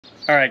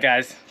All right,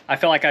 guys, I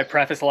feel like I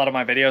preface a lot of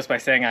my videos by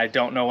saying I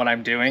don't know what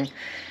I'm doing.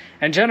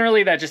 And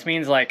generally that just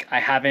means like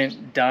I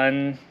haven't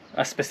done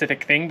a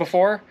specific thing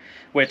before,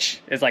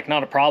 which is like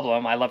not a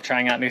problem. I love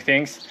trying out new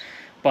things,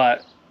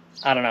 but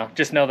I don't know,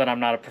 just know that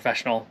I'm not a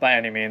professional by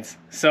any means.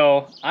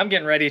 So I'm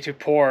getting ready to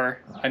pour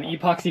an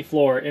epoxy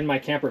floor in my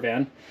camper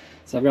van.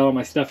 So I've got all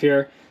my stuff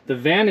here. The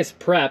van is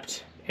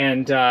prepped,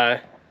 and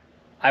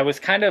I was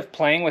kind of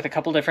playing with a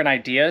couple different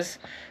ideas.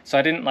 So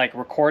I didn't like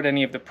record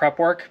any of the prep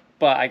work,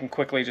 but I can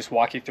quickly just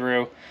walk you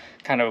through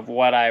kind of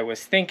what I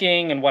was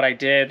thinking and what I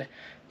did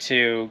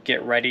to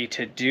get ready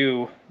to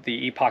do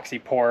the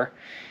epoxy pour.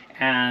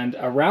 And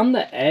around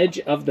the edge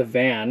of the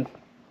van,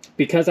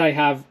 because I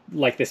have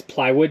like this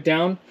plywood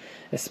down,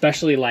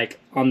 especially like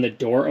on the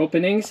door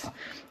openings,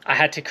 I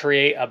had to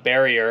create a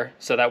barrier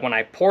so that when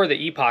I pour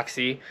the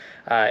epoxy,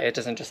 it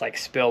doesn't just like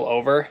spill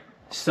over.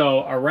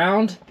 So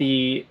around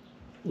the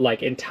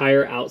like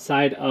entire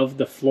outside of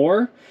the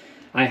floor,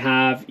 I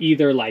have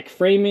either like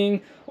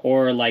framing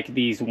or like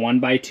these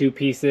 1x2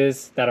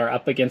 pieces that are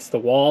up against the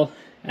wall,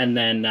 and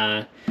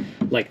then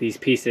like these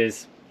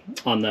pieces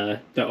on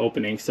the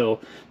opening. So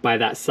by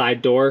that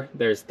side door,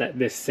 there's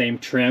this same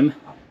trim.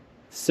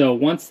 So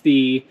once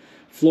the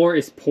floor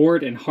is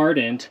poured and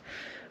hardened,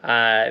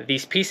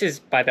 these pieces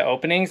by the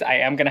openings I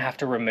am gonna have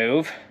to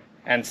remove.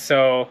 And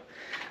so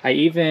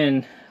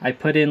I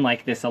put in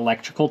like this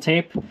electrical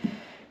tape,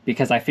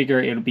 because I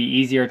figure it'll be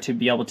easier to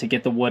be able to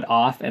get the wood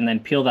off and then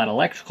peel that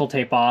electrical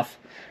tape off,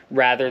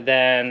 rather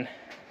than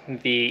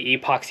the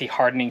epoxy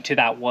hardening to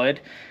that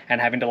wood and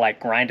having to like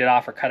grind it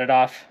off or cut it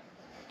off.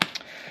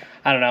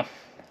 I don't know.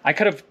 I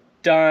could have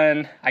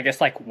done, I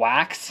guess, like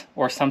wax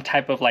or some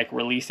type of like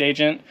release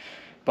agent,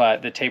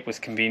 but the tape was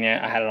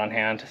convenient. I had it on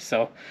hand.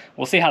 So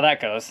we'll see how that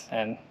goes.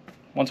 And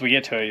once we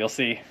get to it, you'll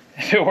see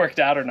if it worked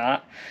out or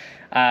not.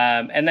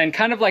 And then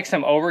kind of like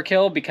some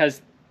overkill,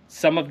 because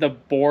some of the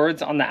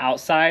boards on the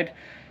outside,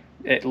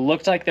 it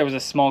looked like there was a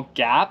small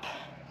gap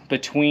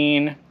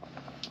between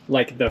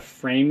like the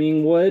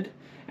framing wood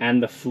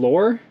and the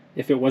floor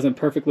if it wasn't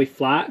perfectly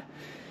flat.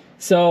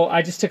 So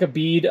I just took a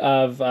bead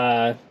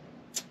of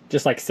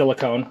just like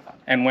silicone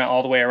and went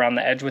all the way around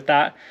the edge with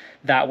that.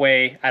 That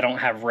way I don't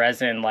have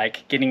resin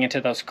like getting into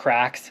those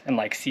cracks and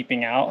like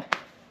seeping out.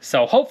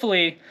 So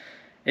hopefully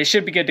it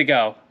should be good to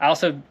go. I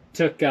also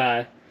took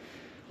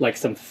like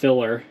some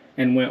filler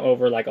and went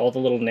over like all the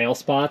little nail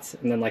spots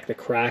and then like the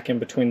crack in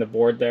between the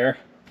board there.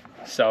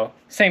 So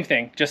same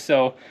thing, just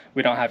so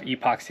we don't have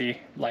epoxy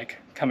like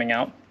coming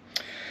out.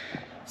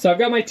 So I've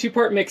got my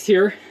 2-part mix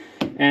here,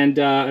 and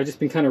I've just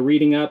been kind of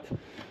reading up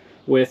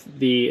with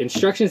the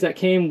instructions that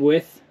came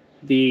with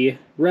the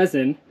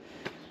resin,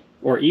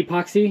 or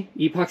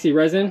epoxy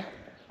resin.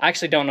 I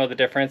actually don't know the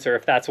difference or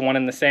if that's one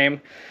and the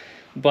same,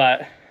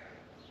 but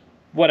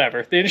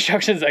whatever, the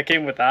instructions that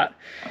came with that.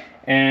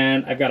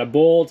 And I've got a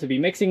bowl to be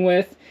mixing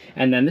with,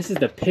 and then this is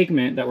the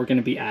pigment that we're going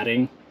to be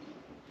adding.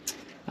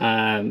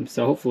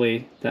 So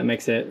hopefully that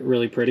makes it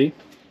really pretty.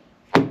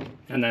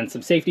 And then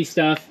some safety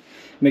stuff,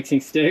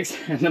 mixing sticks,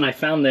 and then I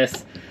found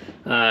this.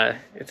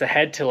 It's a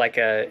head to like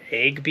a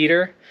egg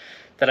beater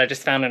that I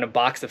just found in a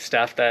box of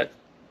stuff that,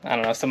 I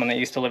don't know, someone that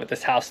used to live at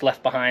this house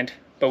left behind.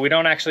 But we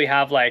don't actually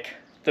have like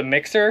the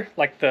mixer,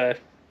 like the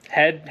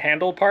head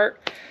handle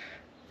part.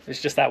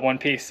 It's just that one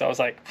piece. So I was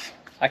like,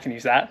 I can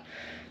use that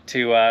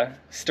to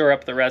stir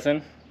up the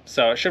resin.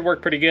 So it should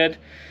work pretty good.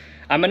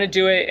 I'm gonna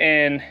do it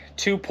in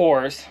 2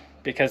 pours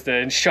because the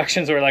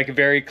instructions were like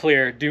very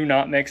clear. Do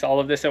not mix all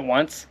of this at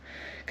once,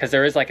 because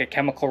there is like a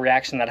chemical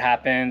reaction that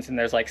happens and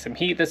there's like some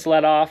heat that's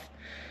let off.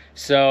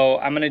 So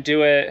I'm gonna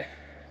do it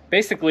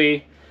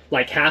basically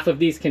like half of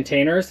these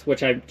containers,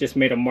 which I just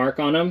made a mark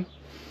on them.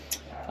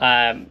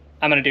 I'm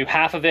gonna do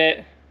half of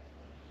it,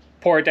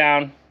 pour it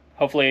down.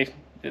 Hopefully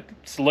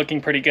it's looking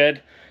pretty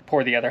good.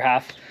 Pour the other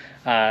half,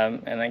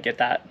 and then get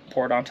that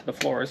poured onto the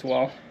floor as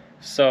well.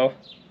 So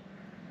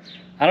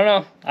I don't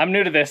know, I'm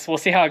new to this. We'll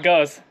see how it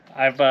goes.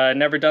 I've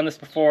never done this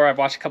before. I've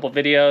watched a couple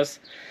videos,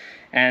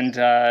 and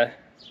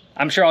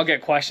I'm sure I'll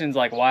get questions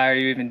like, why are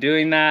you even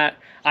doing that?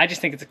 I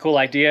just think it's a cool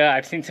idea.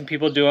 I've seen some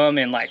people do them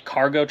in like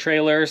cargo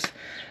trailers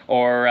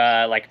or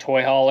like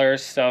toy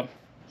haulers. So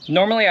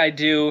normally I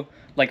do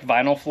like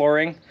vinyl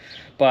flooring,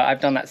 but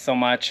I've done that so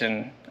much,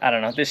 and I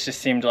don't know, this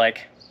just seemed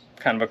like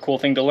kind of a cool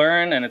thing to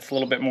learn, and it's a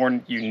little bit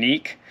more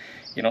unique.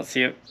 You don't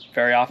see it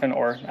very often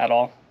or at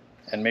all,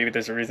 and maybe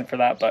there's a reason for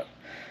that, but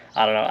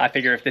I don't know. I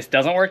figure if this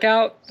doesn't work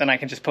out, then I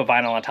can just put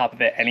vinyl on top of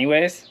it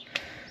anyways.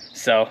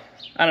 So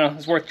I don't know,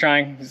 it's worth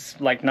trying. It's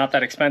like not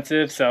that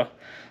expensive, so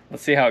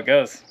let's see how it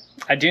goes.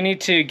 I do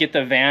need to get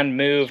the van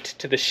moved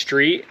to the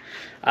street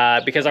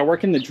because I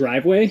work in the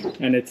driveway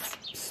and it's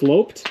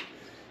sloped.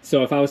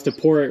 So if I was to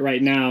pour it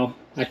right now,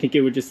 I think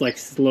it would just like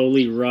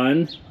slowly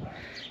run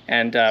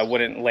and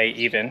wouldn't lay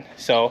even.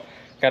 So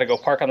gotta go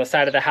park on the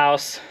side of the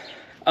house.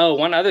 Oh,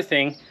 one other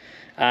thing,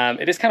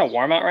 it is kind of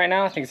warm out right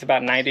now. I think it's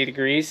about 90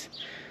 degrees.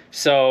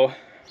 So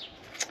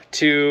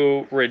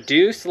to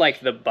reduce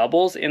like the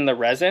bubbles in the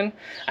resin,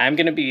 I'm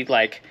gonna be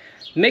like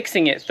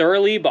mixing it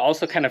thoroughly, but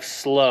also kind of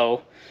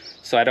slow,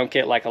 so I don't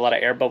get like a lot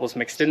of air bubbles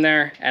mixed in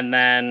there. And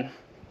then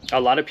a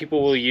lot of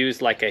people will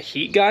use like a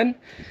heat gun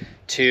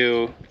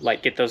to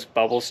like get those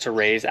bubbles to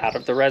raise out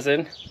of the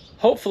resin.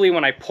 Hopefully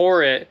when I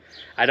pour it,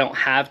 I don't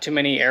have too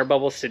many air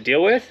bubbles to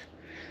deal with.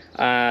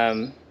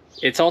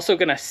 It's also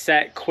gonna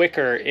set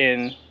quicker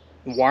in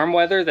warm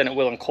weather than it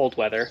will in cold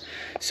weather.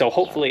 So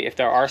hopefully if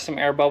there are some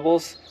air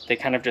bubbles, they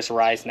kind of just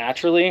rise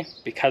naturally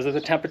because of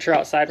the temperature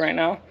outside right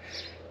now.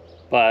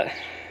 But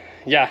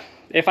yeah,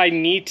 if I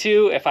need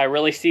to, if I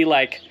really see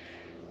like,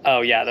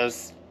 oh yeah,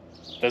 there's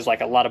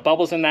like a lot of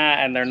bubbles in that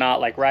and they're not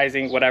like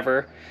rising,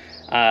 whatever,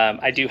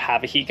 I do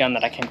have a heat gun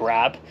that I can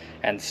grab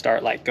and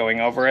start like going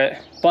over it.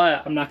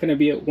 But I'm not gonna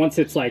be, once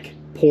it's like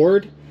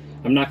poured,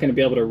 I'm not gonna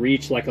be able to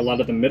reach like a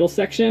lot of the middle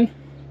section.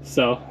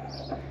 So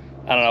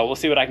I don't know, we'll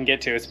see what I can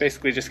get to. It's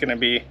basically just gonna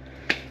be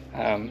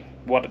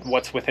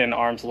what's within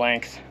arm's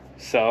length.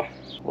 So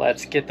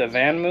let's get the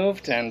van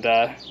moved and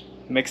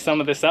mix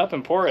some of this up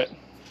and pour it.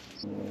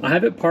 I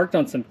have it parked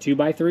on some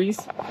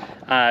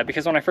 2x3s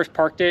because when I first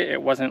parked it,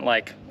 it wasn't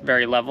like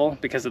very level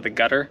because of the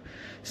gutter.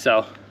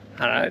 So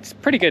I don't know, it's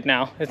pretty good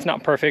now. It's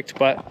not perfect,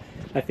 but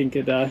I think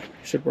it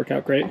should work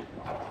out great.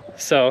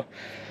 So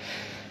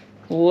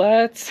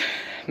let's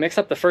mix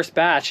up the first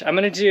batch. I'm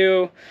gonna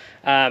do,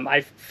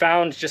 I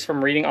found just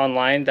from reading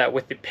online that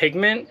with the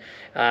pigment,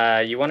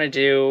 you wanna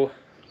do,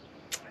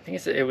 I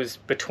think it was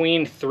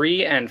between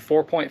 3 and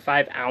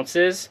 4.5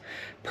 ounces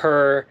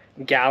per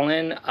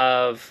gallon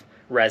of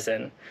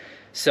resin.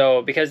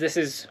 So because this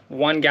is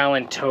 1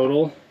 gallon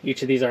total,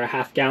 each of these are a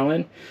half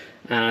gallon,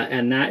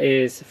 and that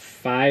is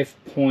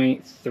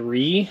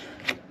 5.3,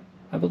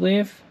 I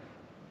believe.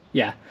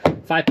 Yeah,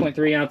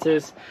 5.3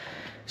 ounces.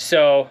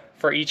 So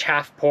for each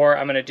half pour,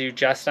 I'm gonna do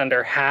just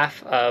under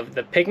half of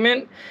the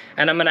pigment,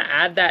 and I'm gonna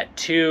add that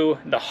to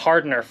the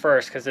hardener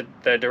first, because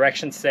the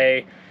directions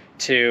say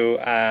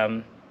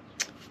to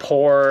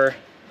pour,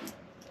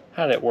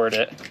 how did it word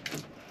it?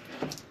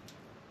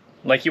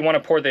 Like you wanna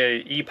pour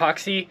the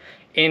epoxy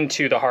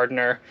into the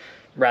hardener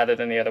rather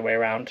than the other way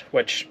around,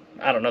 which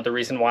I don't know the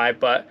reason why,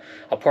 but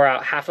I'll pour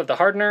out half of the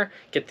hardener,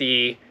 get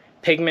the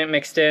pigment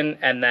mixed in,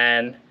 and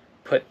then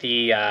put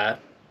the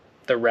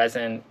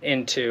resin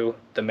into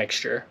the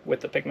mixture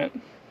with the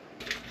pigment.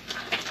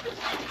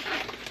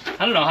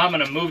 I don't know how I'm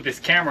gonna move this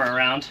camera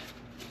around.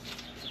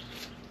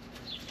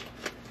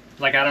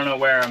 Like I don't know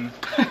where I'm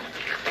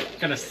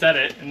gonna set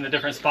it in the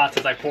different spots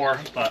as I pour,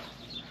 but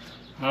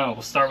I don't know,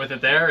 we'll start with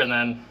it there and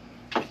then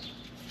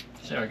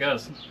see how it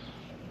goes.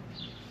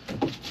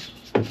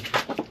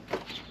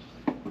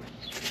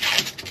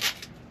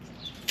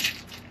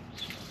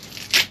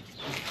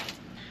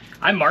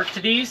 I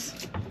marked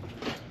these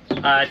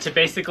to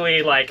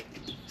basically like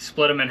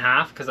split them in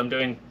half because I'm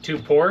doing 2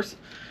 pours.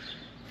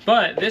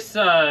 But this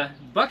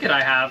bucket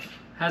I have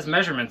has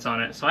measurements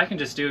on it, so I can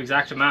just do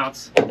exact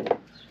amounts.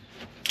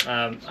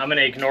 I'm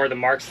gonna ignore the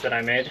marks that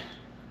I made.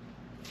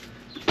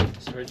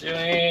 So we're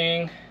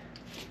doing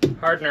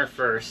hardener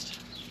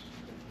first.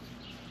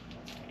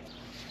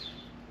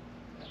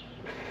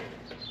 You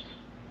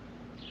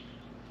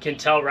can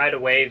tell right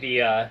away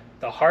the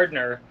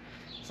hardener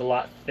is a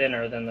lot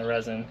thinner than the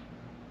resin.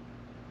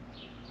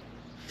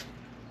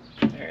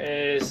 There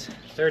is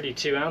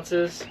 32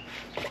 ounces.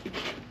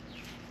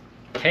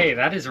 Hey,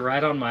 that is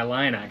right on my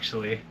line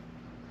actually.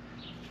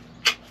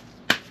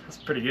 That's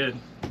pretty good.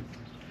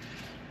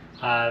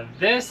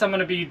 This I'm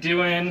gonna be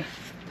doing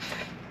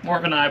more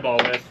of an eyeball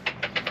with.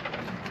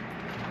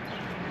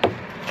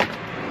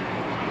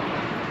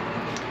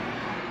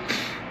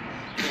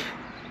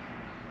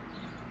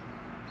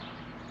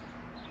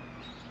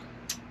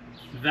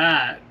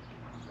 That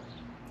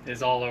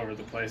is all over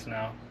the place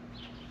now.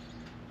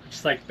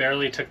 Just like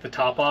barely took the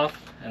top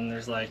off and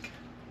there's like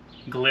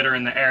glitter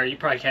in the air. You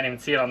probably can't even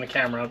see it on the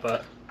camera,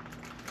 but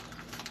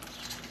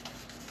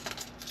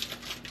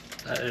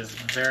that is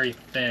very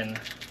thin,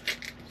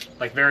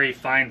 like very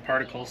fine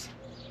particles.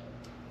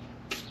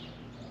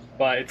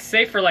 But it's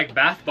safe for like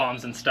bath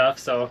bombs and stuff,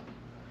 so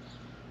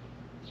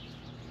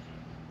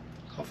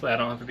hopefully I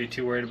don't have to be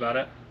too worried about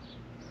it.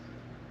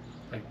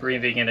 Like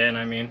breathing it in,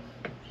 I mean.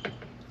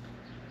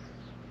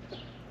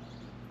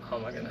 Oh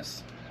my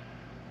goodness.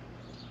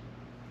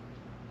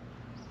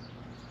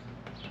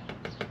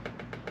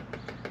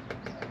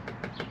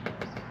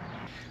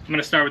 I'm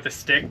gonna start with the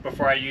stick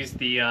before I use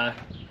the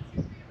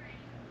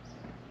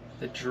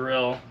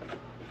drill,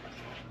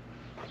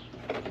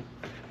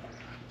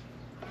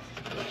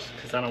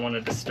 because I don't want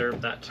to disturb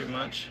that too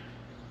much.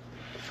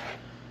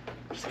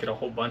 Just get a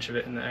whole bunch of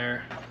it in the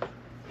air.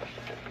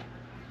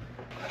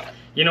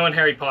 You know in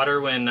Harry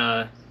Potter when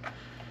the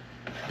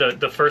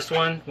first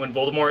one, when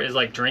Voldemort is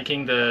like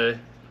drinking the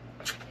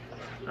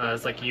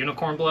it's like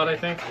unicorn blood, I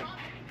think?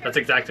 That's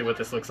exactly what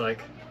this looks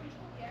like.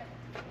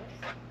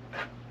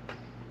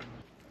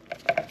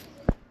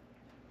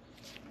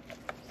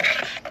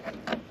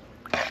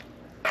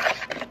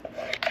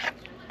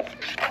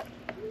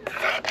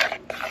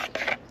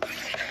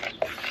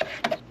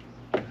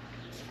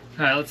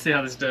 Alright, let's see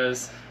how this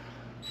does.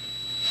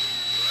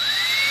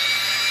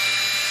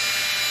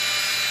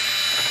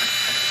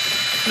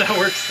 That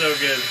works so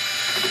good.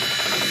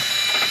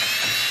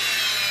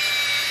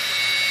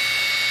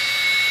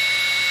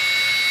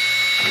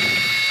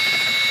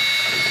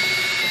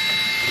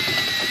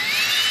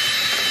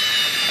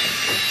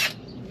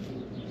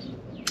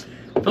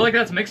 I feel like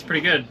that's mixed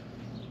pretty good.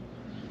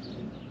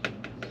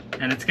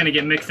 And it's gonna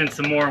get mixed in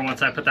some more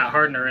once I put that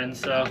hardener in,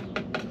 so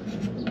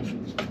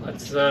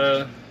let's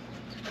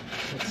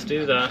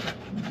do that.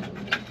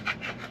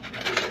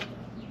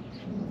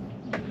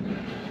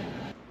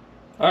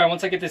 All right,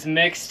 once I get this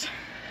mixed,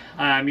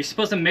 you're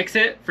supposed to mix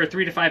it for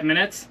 3 to 5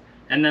 minutes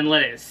and then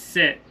let it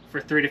sit for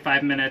 3 to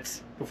 5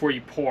 minutes before you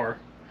pour,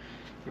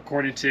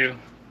 according to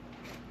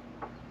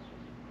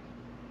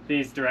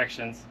these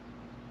directions.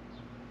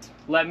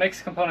 Let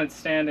mixed components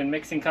stand in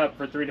mixing cup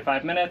for 3 to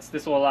 5 minutes.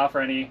 This will allow for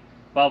any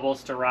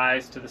bubbles to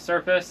rise to the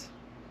surface.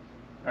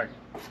 All right.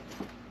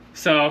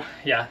 So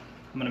yeah,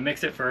 I'm gonna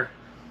mix it for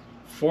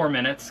 4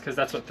 minutes because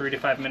that's what 3 to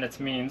 5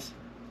 minutes means.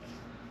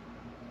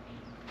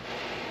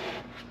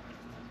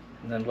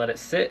 And then let it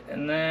sit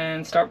and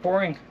then start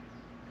pouring.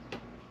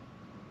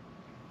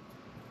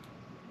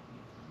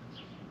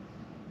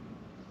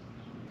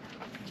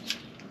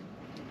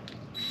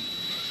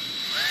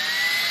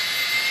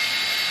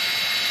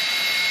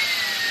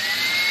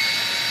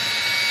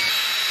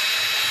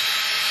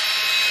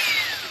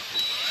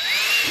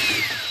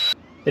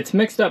 It's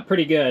mixed up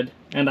pretty good,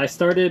 and I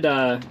started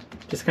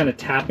just kind of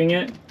tapping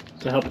it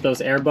to help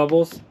those air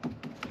bubbles,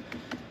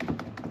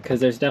 because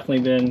there's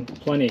definitely been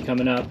plenty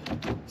coming up.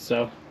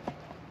 So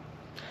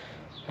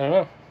I don't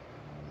know,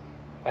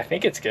 I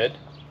think it's good.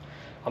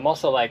 I'm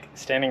also like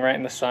standing right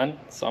in the sun,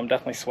 so I'm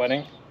definitely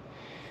sweating,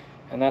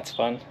 and that's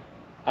fun.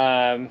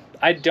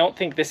 I don't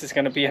think this is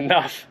going to be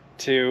enough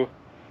to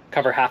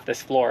cover half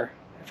this floor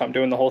if I'm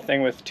doing the whole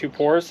thing with 2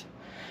 pours.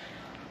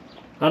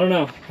 I don't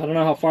know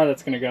how far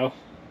that's going to go,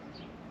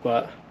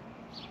 but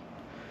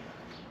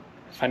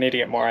if I need to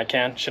get more, I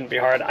can. Shouldn't be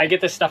hard. I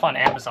get this stuff on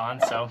Amazon,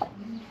 so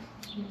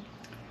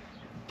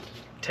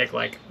take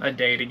like a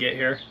day to get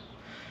here.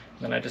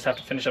 Then I just have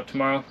to finish up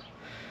tomorrow.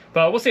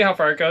 But we'll see how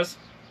far it goes.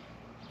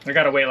 I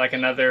gotta wait like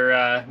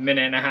another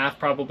minute and a half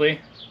probably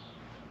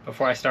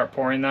before I start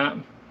pouring that.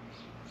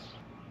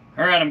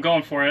 All right, I'm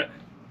going for it.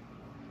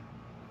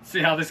 Let's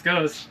see how this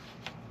goes.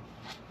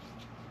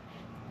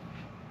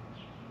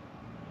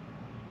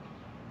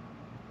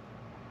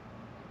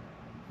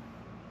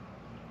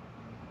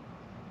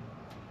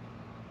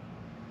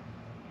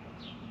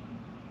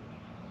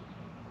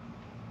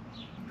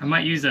 I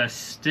might use a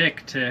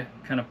stick to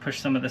kind of push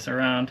some of this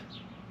around.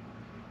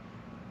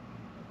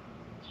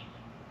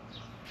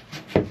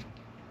 It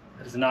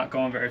is not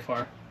going very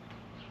far.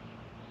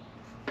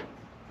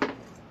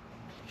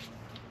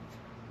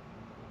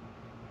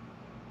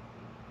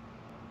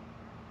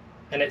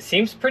 And it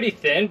seems pretty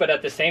thin, but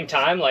at the same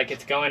time, like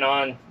it's going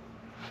on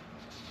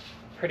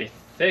pretty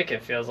thick,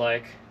 it feels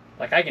like.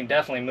 Like I can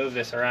definitely move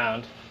this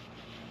around.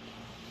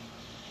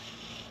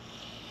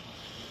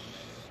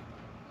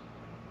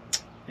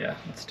 Yeah,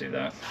 let's do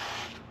that.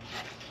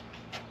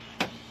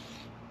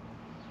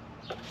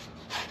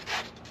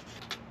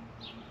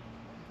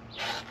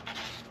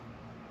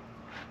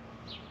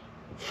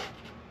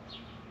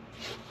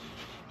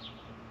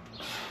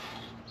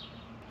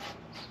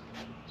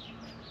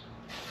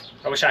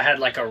 I wish I had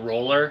like a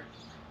roller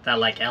that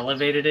like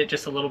elevated it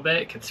just a little bit.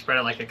 It could spread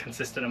it like a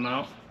consistent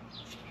amount.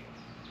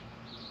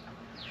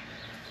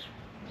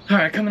 All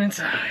right, coming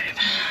inside.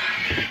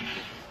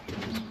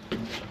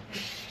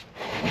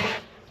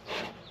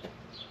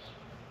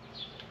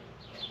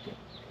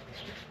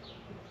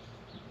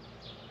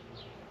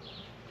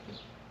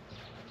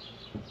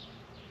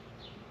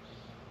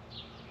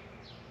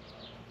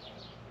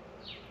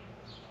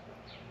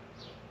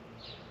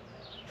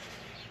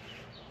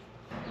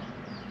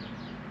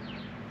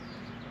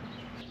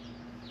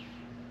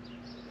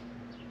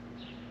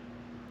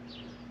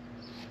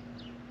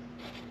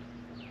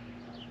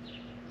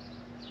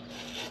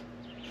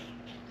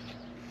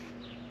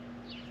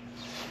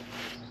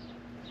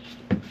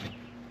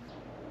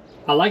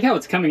 I like how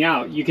it's coming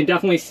out. You can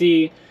definitely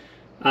see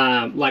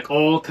like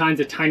all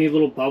kinds of tiny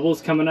little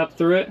bubbles coming up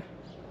through it.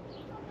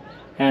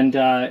 And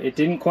it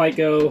didn't quite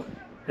go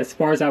as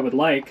far as I would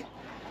like,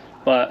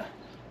 but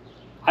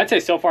I'd say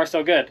so far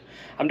so good.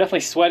 I'm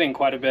definitely sweating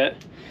quite a bit.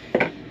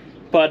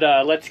 But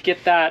let's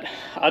get that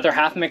other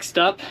half mixed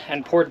up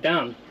and poured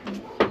down.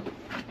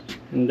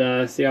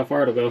 And see how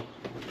far it'll go.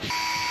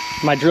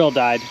 My drill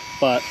died,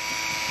 but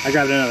I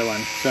grabbed another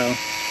one, so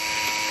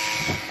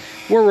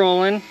we're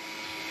rolling.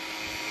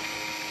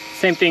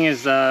 Same thing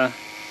as the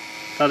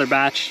other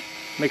batch,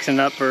 mixing it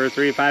up for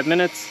 3 to 5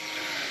 minutes,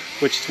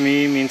 which to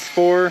me means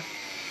 4,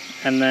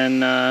 and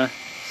then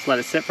just let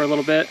it sit for a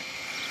little bit.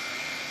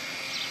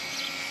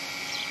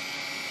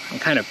 I'm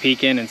kind of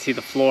peeking and see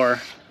the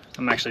floor.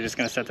 I'm actually just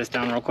gonna set this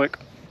down real quick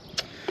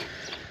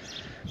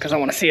because I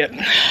want to see it.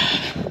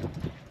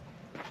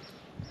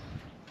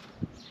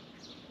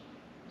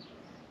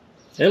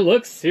 It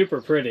looks super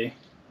pretty.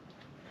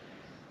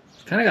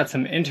 It's kind of got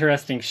some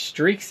interesting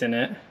streaks in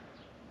it.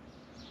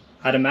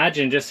 I'd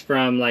imagine just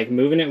from like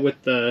moving it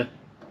with the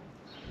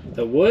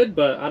the wood,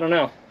 but I don't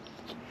know.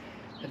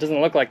 It doesn't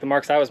look like the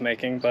marks I was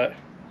making, but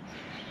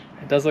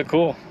it does look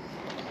cool.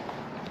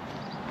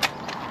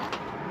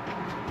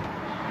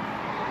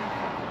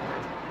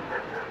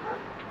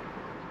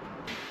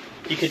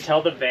 You could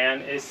tell the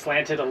van is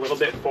slanted a little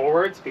bit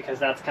forwards because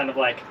that's kind of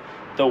like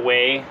the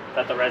way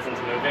that the resin's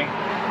moving.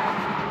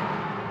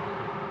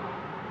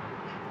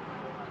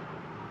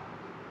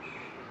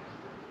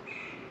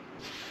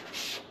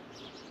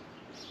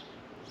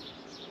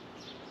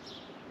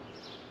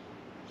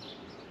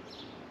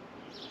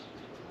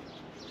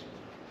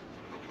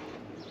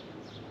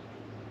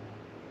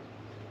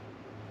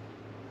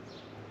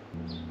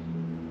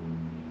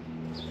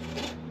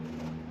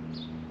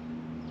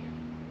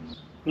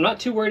 I'm not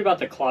too worried about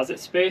the closet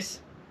space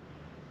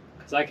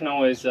because I can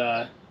always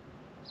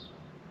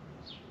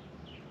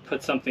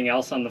put something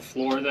else on the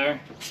floor there.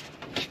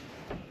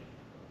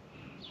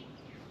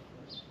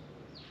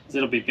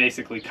 It'll be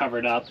basically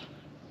covered up.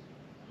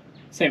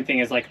 Same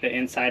thing as like the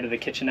inside of the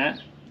kitchenette.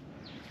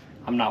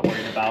 I'm not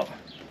worried about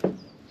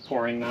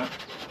pouring that.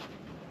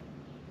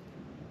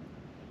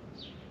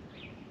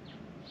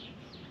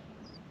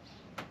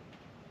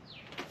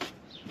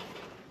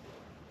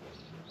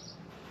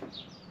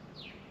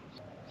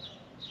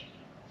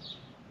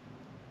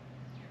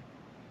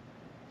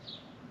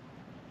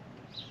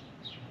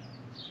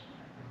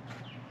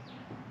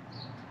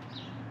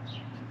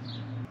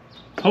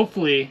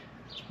 Hopefully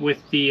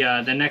with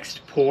the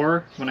next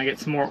pour, when I get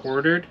some more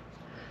ordered,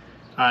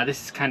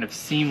 this is kind of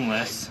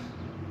seamless.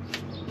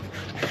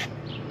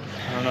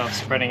 I don't know if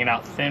spreading it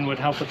out thin would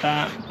help with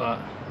that, but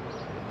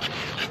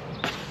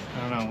I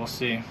don't know, we'll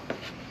see.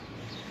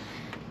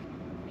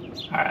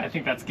 Alright, I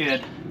think that's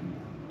good.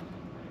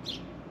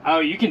 Oh,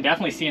 you can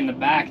definitely see in the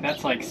back,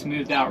 that's like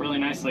smoothed out really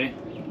nicely.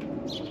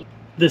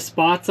 The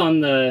spots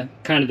on the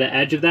kind of the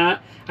edge of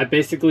that, I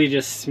basically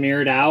just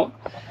smeared out.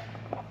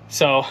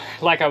 So,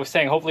 like I was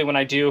saying, hopefully when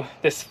I do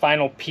this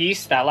final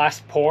piece, that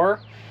last pour,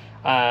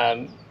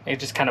 it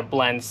just kind of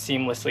blends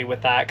seamlessly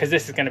with that, because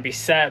this is going to be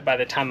set by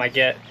the time I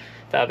get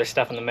the other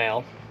stuff in the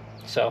mail.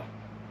 So,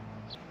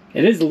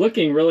 it is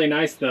looking really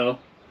nice though.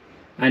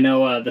 I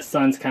know the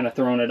sun's kind of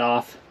throwing it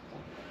off,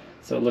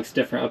 so it looks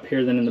different up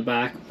here than in the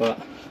back,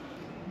 but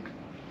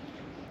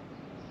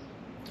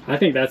I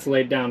think that's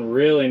laid down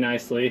really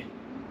nicely.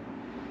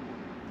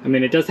 I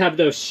mean, it does have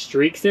those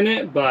streaks in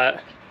it,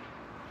 but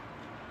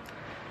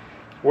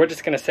we're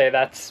just gonna say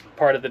that's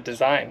part of the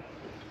design.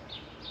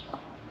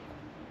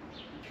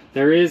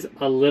 There is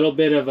a little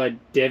bit of a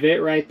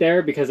divot right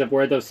there because of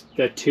where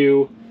the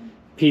two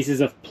pieces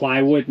of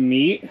plywood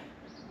meet.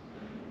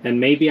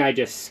 And maybe I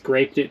just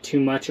scraped it too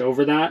much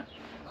over that.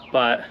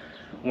 But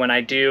when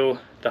I do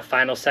the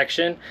final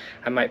section,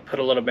 I might put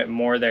a little bit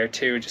more there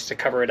too, just to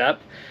cover it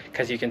up,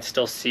 because you can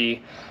still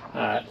see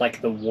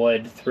like the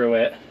wood through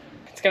it.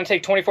 It's gonna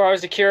take 24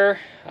 hours to cure.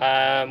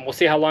 We'll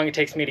see how long it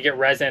takes me to get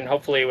resin,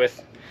 hopefully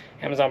with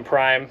Amazon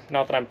Prime.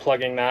 Not that I'm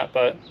plugging that,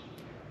 but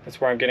that's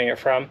where I'm getting it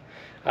from.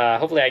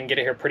 Hopefully I can get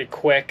it here pretty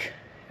quick,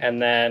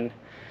 and then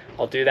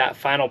I'll do that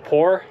final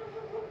pour,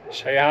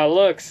 show you how it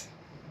looks.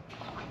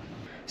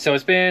 So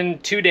it's been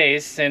 2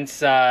 days since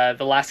the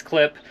last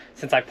clip,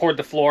 since I poured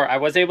the floor. I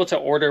was able to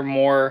order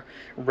more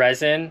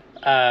resin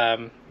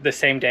the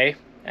same day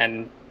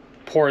and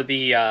pour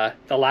the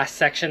last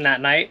section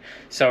that night.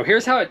 So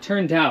here's how it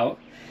turned out.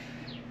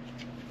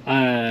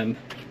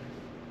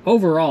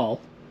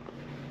 Overall,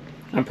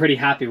 I'm pretty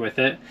happy with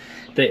it.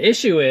 The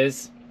issue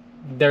is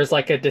there's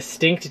like a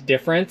distinct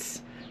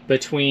difference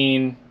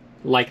between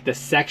like the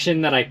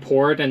section that I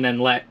poured and then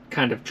let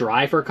kind of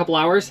dry for a couple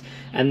hours,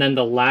 and then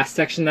the last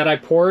section that I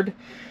poured.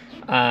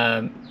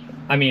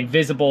 I mean,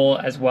 visible,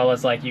 as well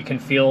as like you can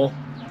feel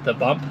the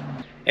bump.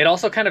 It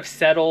also kind of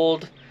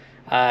settled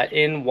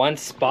in one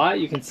spot.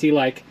 You can see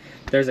like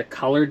there's a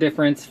color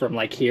difference from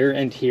like here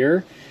and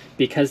here,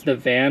 because the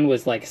van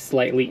was like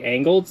slightly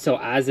angled. So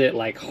as it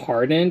like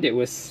hardened, it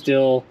was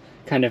still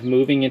kind of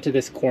moving into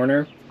this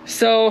corner.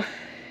 So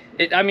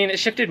I mean, it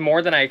shifted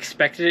more than I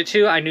expected it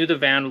to. I knew the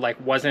van like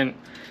wasn't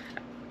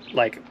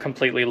like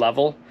completely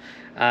level,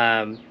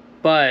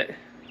 but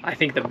I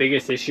think the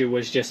biggest issue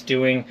was just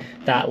doing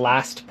that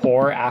last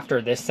pour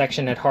after this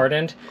section had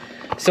hardened.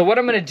 So what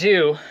I'm gonna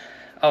do,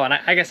 oh, and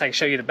I guess I can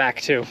show you the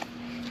back too.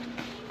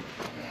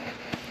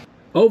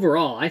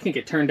 Overall, I think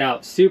it turned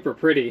out super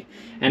pretty,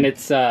 and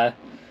it's I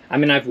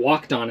mean, I've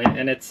walked on it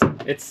and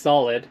it's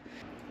solid.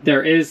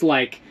 There is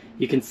like,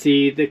 you can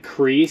see the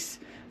crease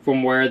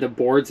from where the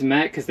boards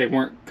met because they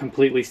weren't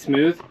completely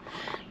smooth.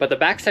 But the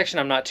back section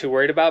I'm not too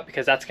worried about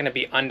because that's gonna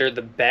be under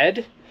the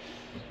bed.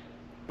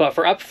 But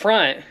for up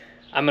front,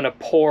 I'm gonna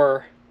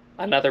pour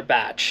another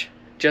batch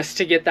just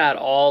to get that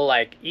all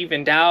like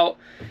evened out.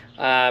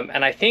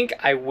 And I think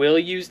I will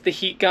use the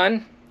heat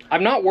gun.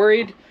 I'm not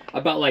worried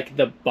about like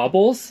the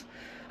bubbles.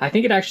 I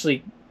think it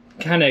actually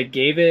kind of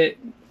gave it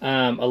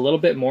a little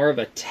bit more of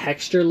a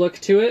texture look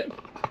to it.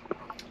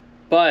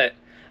 But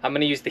I'm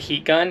gonna use the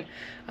heat gun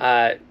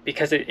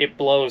because it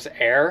blows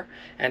air,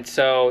 and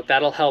so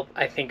that'll help,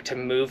 I think, to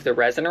move the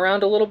resin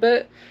around a little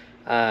bit.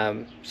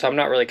 So I'm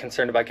not really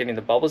concerned about getting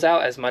the bubbles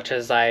out as much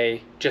as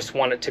I just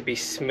want it to be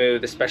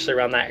smooth, especially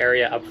around that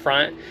area up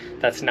front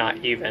that's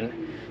not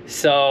even.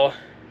 So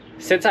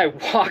since I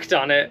walked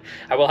on it,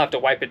 I will have to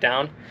wipe it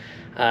down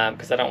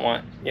because I don't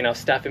want, you know,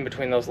 stuff in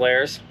between those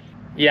layers.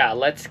 Yeah,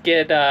 let's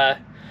get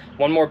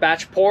one more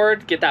batch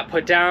poured, get that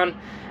put down,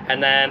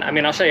 and then, I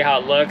mean, I'll show you how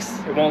it looks.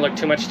 It won't look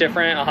too much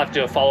different. I'll have to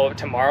do a follow-up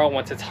tomorrow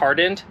once it's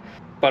hardened.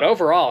 But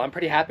overall, I'm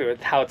pretty happy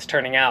with how it's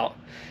turning out.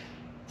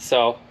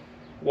 So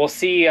we'll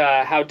see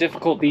how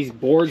difficult these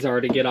boards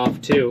are to get off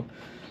too,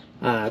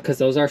 because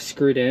those are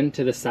screwed in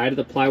to the side of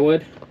the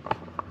plywood.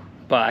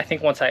 But I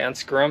think once I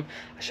unscrew them,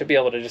 I should be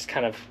able to just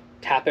kind of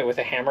tap it with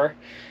a hammer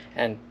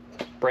and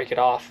break it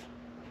off.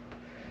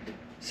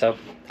 So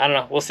I don't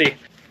know, we'll see.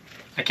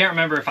 I can't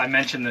remember if I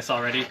mentioned this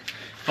already,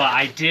 but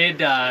I did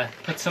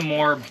put some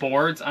more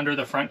boards under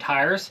the front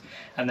tires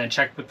and then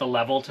checked with the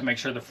level to make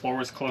sure the floor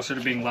was closer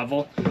to being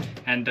level,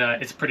 and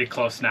it's pretty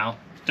close now.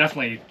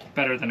 Definitely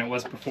better than it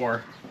was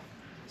before.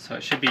 So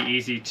it should be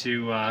easy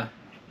to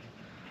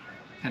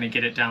kind of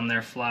get it down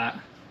there flat.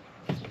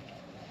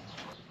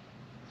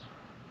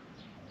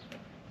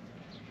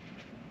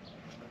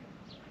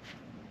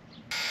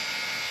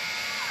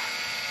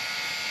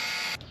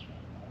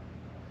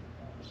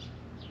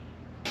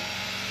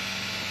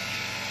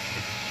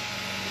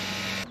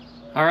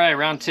 All right,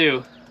 round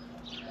two.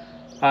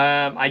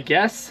 I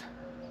guess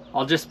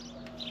I'll just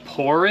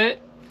pour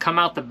it, come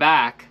out the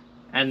back,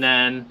 and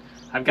then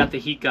I've got the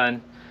heat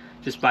gun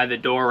just by the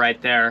door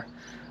right there,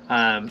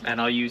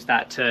 and I'll use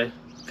that to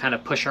kind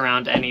of push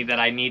around any that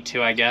I need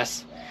to, I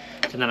guess.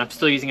 And then I'm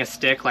still using a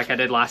stick like I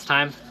did last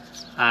time,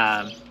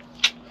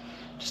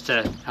 just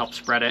to help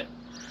spread it.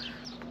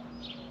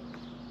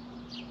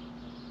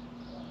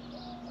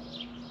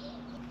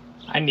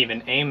 I didn't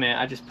even aim it,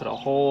 I just put a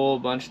whole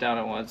bunch down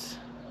at once.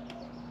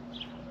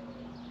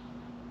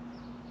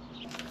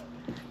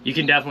 You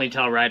can definitely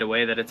tell right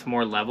away that it's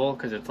more level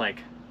because it's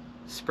like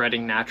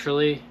spreading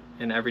naturally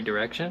in every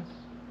direction,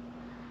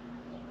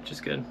 which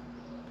is good.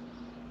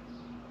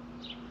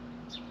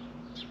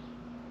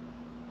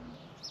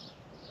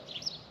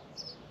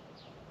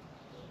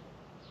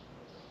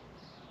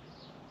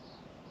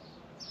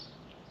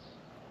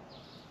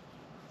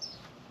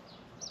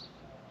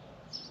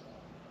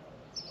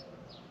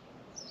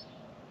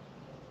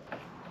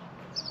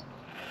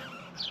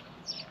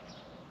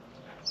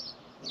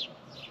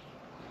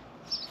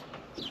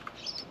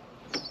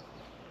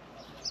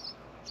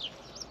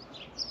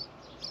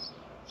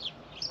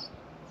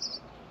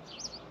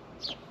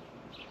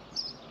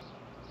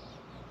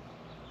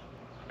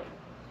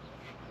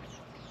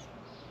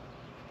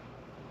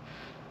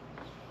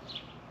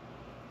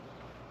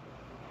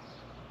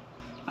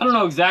 I don't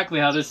know exactly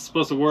how this is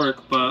supposed to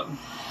work, but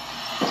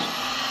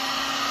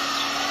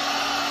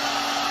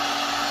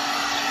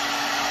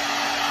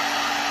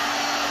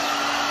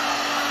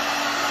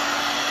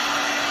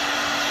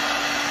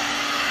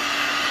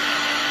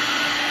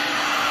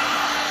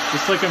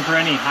just looking for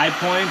any high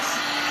points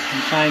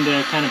and trying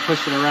to kind of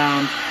push it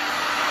around.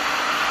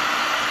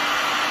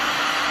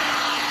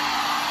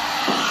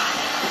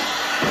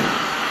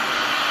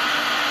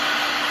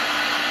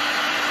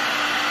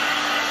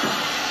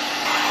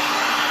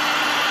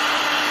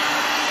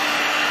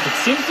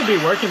 Seems to be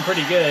working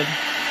pretty good,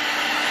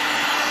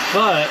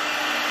 but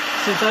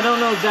since I don't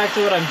know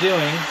exactly what I'm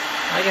doing,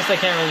 I guess I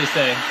can't really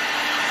say.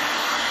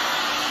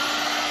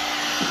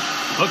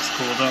 Looks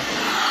cool though.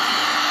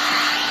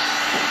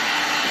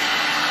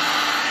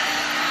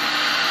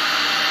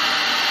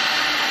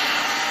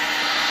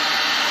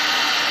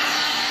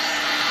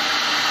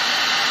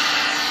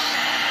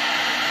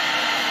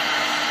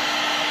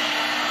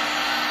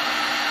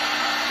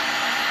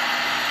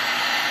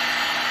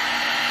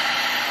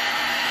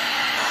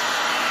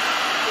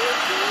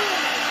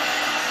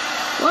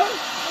 What?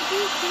 What are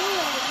you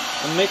doing?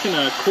 I'm making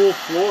a cool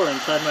floor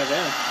inside my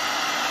van.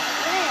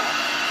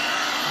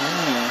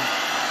 Where?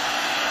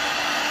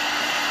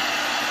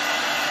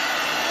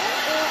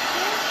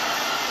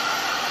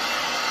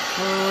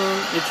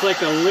 Oh. It's like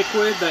a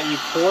liquid that you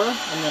pour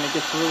and then it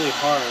gets really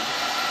hard.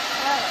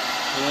 Oh.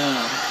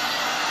 Yeah.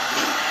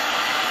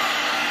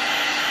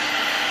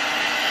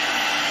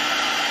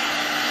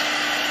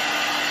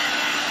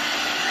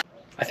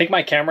 I think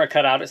my camera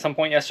cut out at some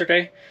point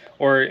yesterday,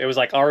 or it was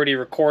like already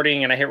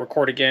recording and I hit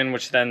record again,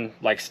 which then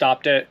like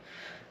stopped it.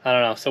 I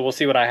don't know, so we'll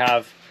see what I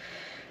have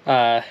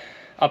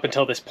up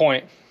until this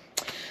point.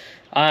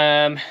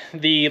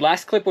 The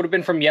last clip would have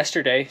been from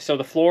yesterday, so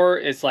the floor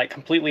is like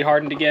completely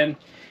hardened again,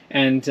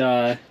 and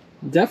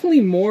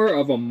definitely more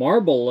of a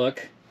marble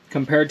look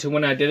compared to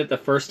when I did it the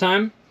first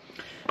time.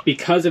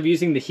 Because of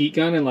using the heat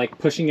gun and like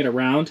pushing it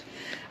around,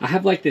 I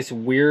have like this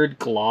weird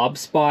glob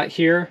spot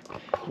here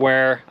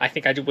where I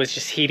think I was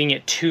just heating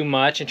it too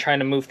much and trying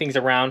to move things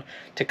around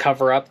to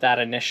cover up that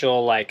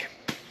initial like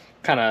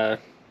kind of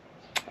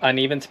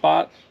uneven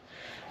spot,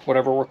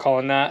 whatever we're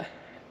calling that.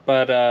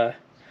 But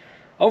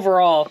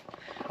overall,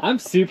 I'm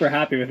super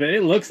happy with it.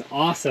 It looks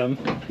awesome.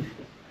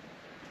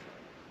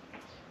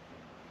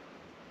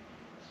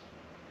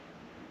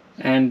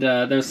 And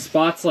those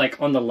spots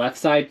like on the left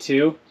side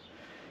too,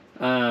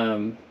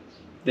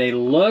 they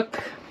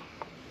look,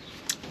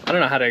 I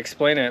don't know how to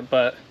explain it,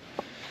 but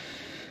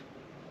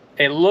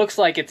it looks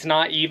like it's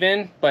not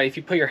even, but if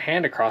you put your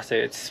hand across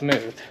it, it's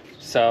smooth.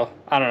 So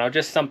I don't know,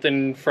 just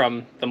something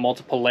from the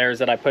multiple layers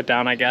that I put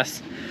down, I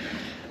guess.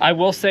 I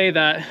will say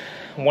that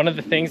one of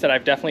the things that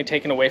I've definitely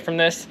taken away from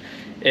this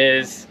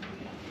is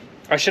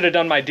I should have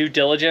done my due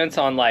diligence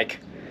on like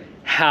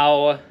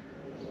how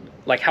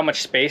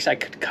much space I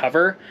could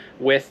cover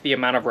with the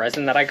amount of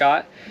resin that I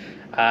got,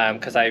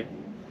 because I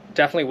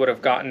definitely would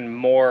have gotten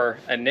more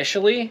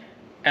initially.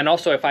 And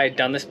also if I had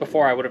done this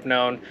before, I would have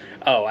known,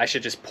 oh, I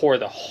should just pour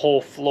the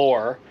whole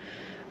floor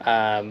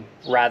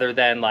rather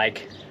than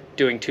like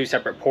doing 2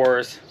 separate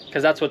pours,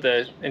 because that's what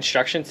the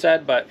instructions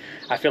said. But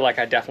I feel like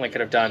I definitely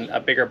could have done a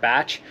bigger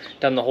batch,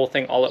 done the whole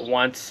thing all at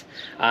once,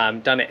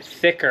 done it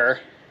thicker,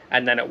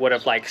 and then it would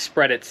have like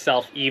spread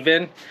itself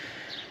even.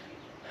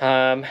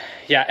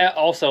 Yeah,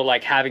 also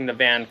like having the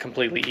van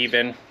completely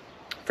even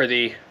for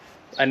the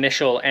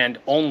initial and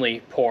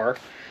only pour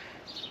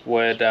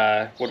would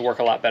work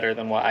a lot better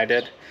than what I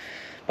did.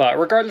 But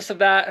regardless of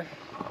that,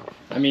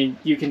 I mean,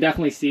 you can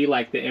definitely see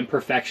like the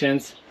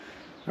imperfections,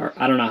 or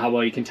I don't know how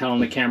well you can tell on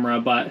the camera,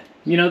 but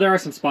you know, there are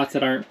some spots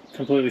that aren't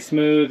completely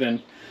smooth.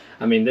 And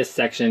I mean, this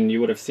section you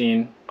would have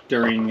seen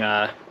during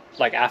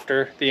like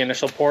after the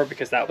initial pour,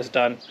 because that was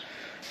done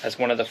as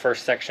one of the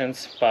first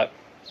sections. But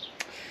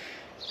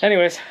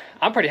anyways,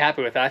 I'm pretty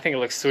happy with it. I think it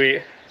looks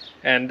sweet,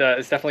 and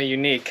it's definitely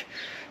unique.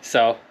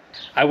 So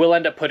I will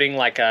end up putting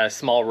like a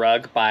small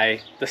rug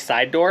by the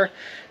side door.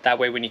 That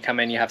way when you come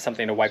in, you have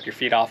something to wipe your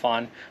feet off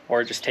on,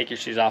 or just take your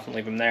shoes off and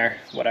leave them there,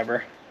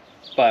 whatever.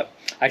 But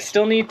I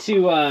still need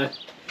to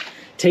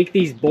take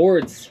these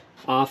boards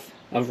off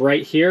of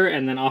right here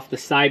and then off the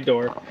side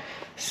door.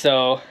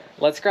 So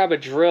let's grab a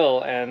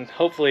drill and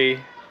hopefully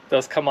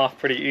those come off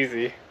pretty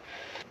easy.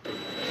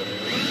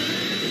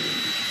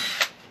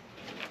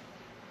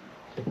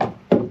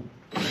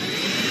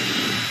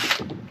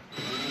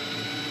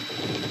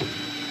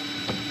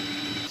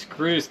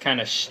 Screws kind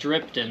of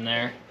stripped in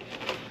there.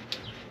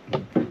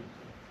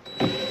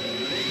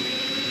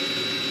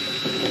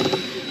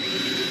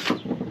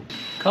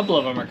 A couple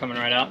of them are coming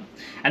right out,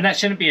 and that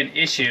shouldn't be an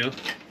issue,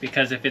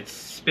 because if it's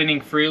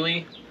spinning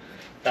freely,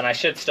 then I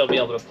should still be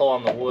able to pull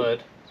on the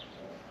wood.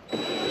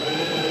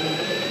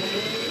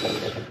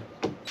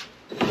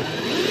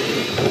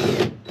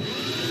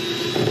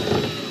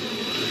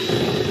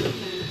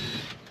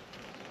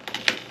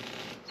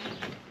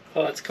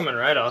 Oh, it's coming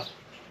right off.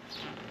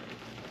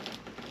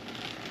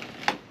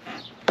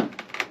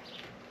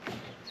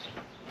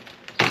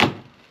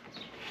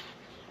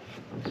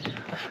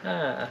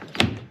 Ah.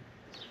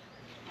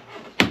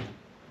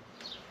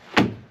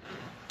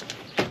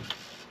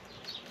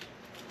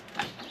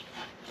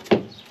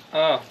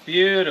 Oh,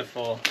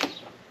 beautiful.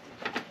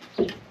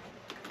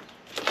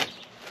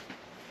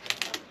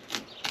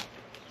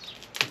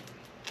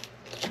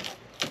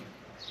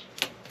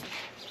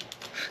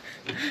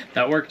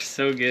 That worked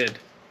so good.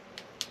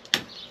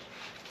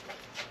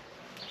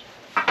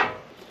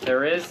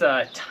 There is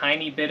a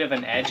tiny bit of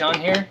an edge on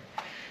here,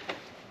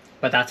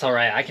 but that's all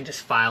right. I can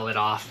just file it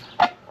off.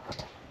 I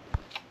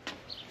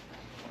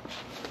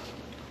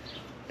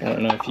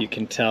don't know if you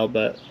can tell,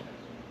 but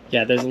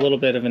yeah, there's a little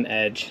bit of an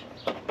edge.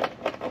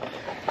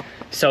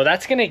 So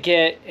that's gonna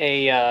get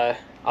a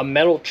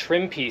metal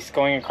trim piece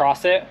going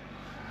across it.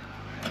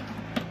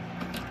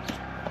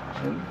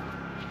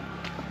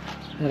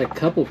 I had a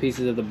couple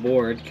pieces of the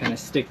board kind of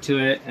stick to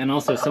it, and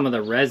also some of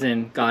the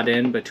resin got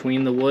in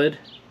between the wood,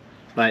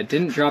 but it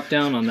didn't drop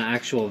down on the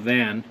actual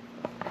van.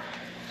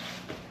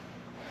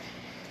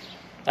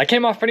 That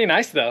came off pretty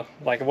nice though.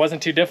 Like, it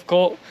wasn't too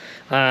difficult.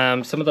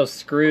 Some of those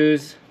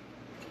screws,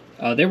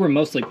 they were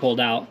mostly pulled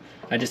out.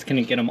 I just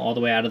couldn't get them all the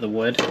way out of the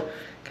wood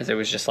because it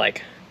was just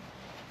like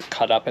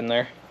cut up in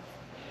there.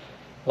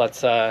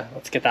 Let's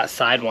get that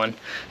side one.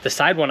 The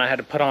side one I had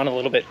to put on a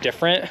little bit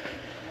different.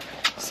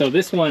 So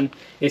this one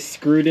is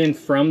screwed in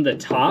from the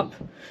top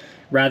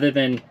rather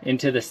than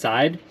into the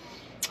side,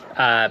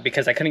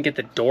 because I couldn't get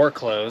the door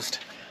closed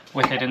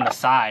with it in the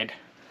side.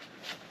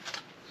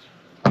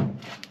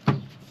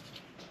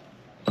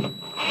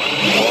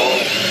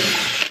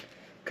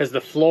 Because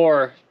the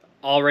floor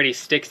already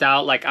sticks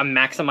out, like I'm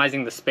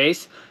maximizing the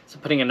space, so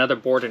putting another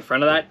board in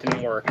front of that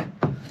didn't work.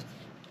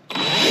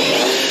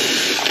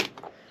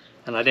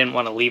 And I didn't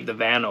want to leave the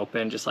van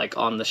open just like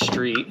on the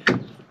street.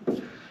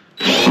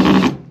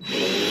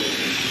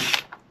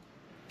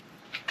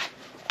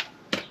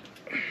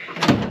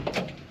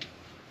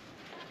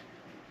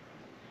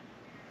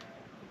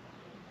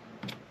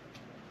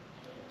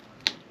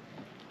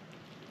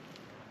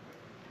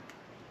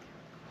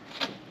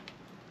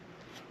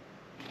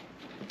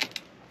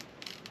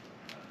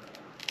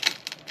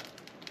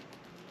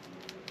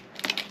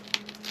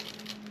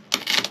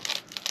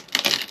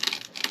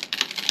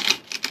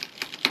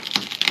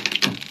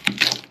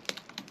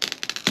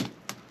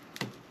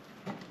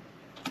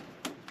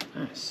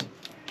 Nice.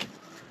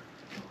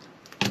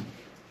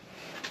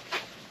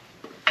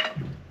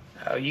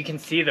 Oh, you can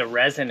see the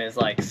resin is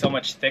like so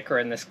much thicker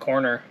in this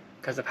corner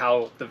because of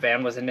how the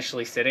van was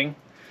initially sitting.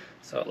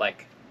 So it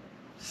like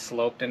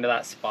sloped into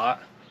that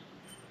spot.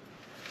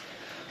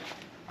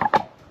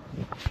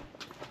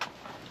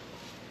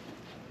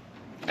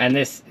 And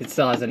this, it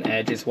still has an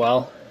edge as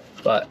well.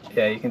 But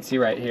yeah, you can see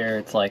right here,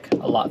 it's like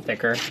a lot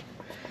thicker.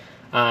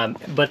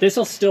 But this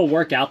will still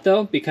work out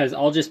though, because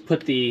I'll just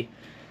put the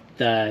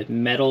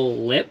metal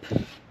lip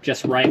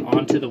just right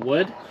onto the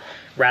wood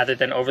rather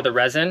than over the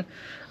resin.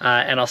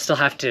 And I'll still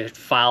have to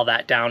file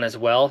that down as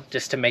well,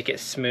 just to make it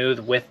smooth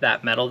with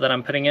that metal that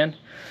I'm putting in.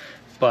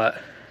 But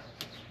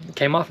it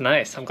came off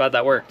nice. I'm glad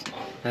that worked.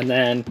 And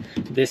then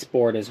this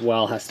board as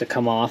well has to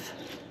come off.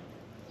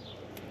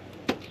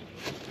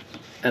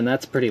 And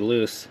that's pretty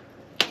loose.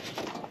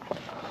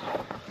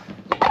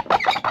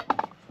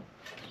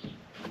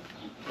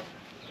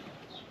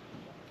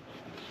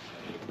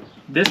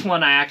 This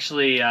one I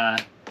actually,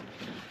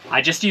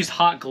 I just used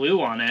hot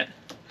glue on it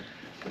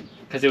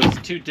because it was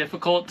too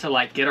difficult to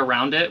like get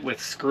around it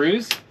with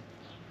screws.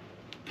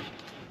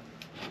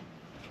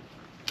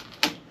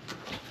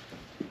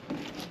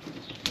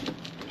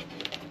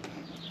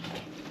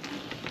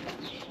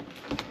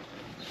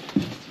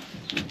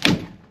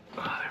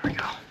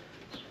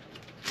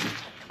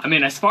 I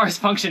mean, as far as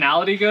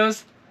functionality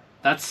goes,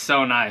 that's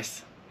so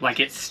nice. Like,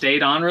 it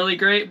stayed on really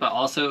great, but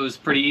also it was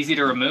pretty easy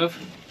to remove.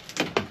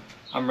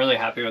 I'm really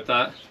happy with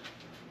that.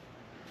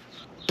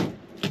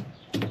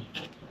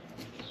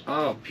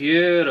 Oh,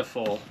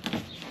 beautiful.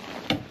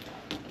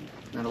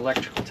 That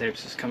electrical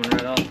tape's just coming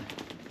right off.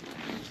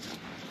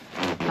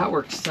 That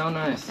worked so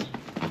nice.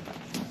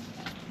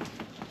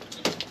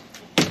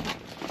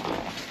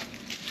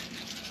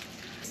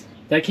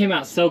 That came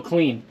out so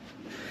clean.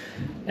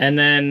 And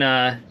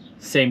then,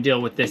 same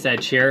deal with this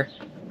edge here.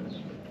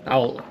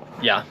 I'll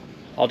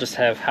just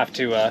have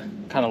to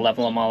kind of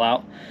level them all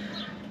out.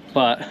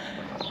 But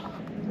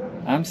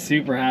I'm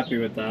super happy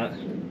with that.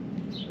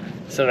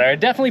 So there are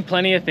definitely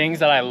plenty of things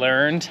that I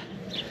learned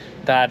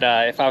that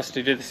if I was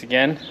to do this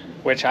again,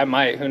 which I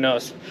might, who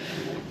knows.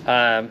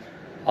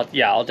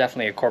 I'll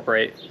definitely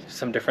incorporate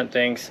some different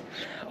things.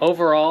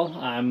 Overall,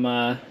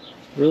 I'm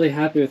really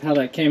happy with how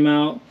that came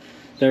out.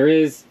 There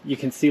is, you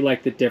can see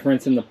like the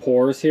difference in the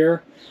pores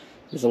here.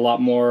 There's a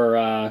lot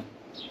more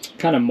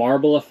kind of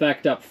marble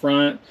effect up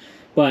front,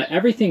 but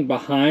everything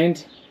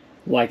behind,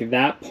 like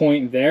that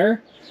point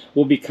there,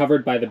 will be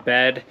covered by the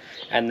bed,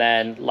 and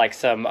then like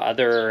some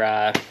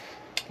other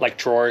like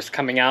drawers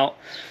coming out.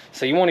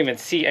 So you won't even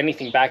see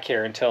anything back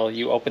here until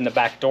you open the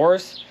back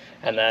doors,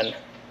 and then,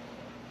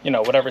 you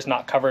know, whatever's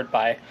not covered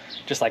by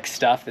just like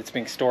stuff that's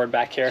being stored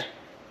back here.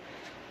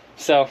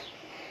 So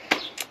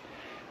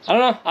I don't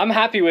know, I'm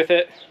happy with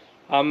it.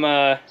 I'm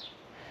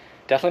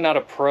definitely not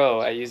a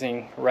pro at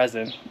using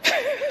resin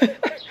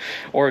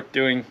or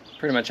doing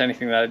pretty much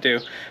anything that I do,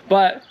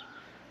 but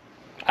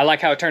I like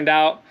how it turned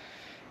out.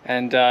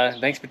 And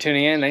thanks for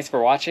tuning in, thanks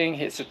for watching.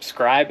 Hit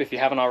subscribe if you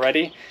haven't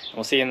already, and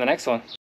we'll see you in the next one.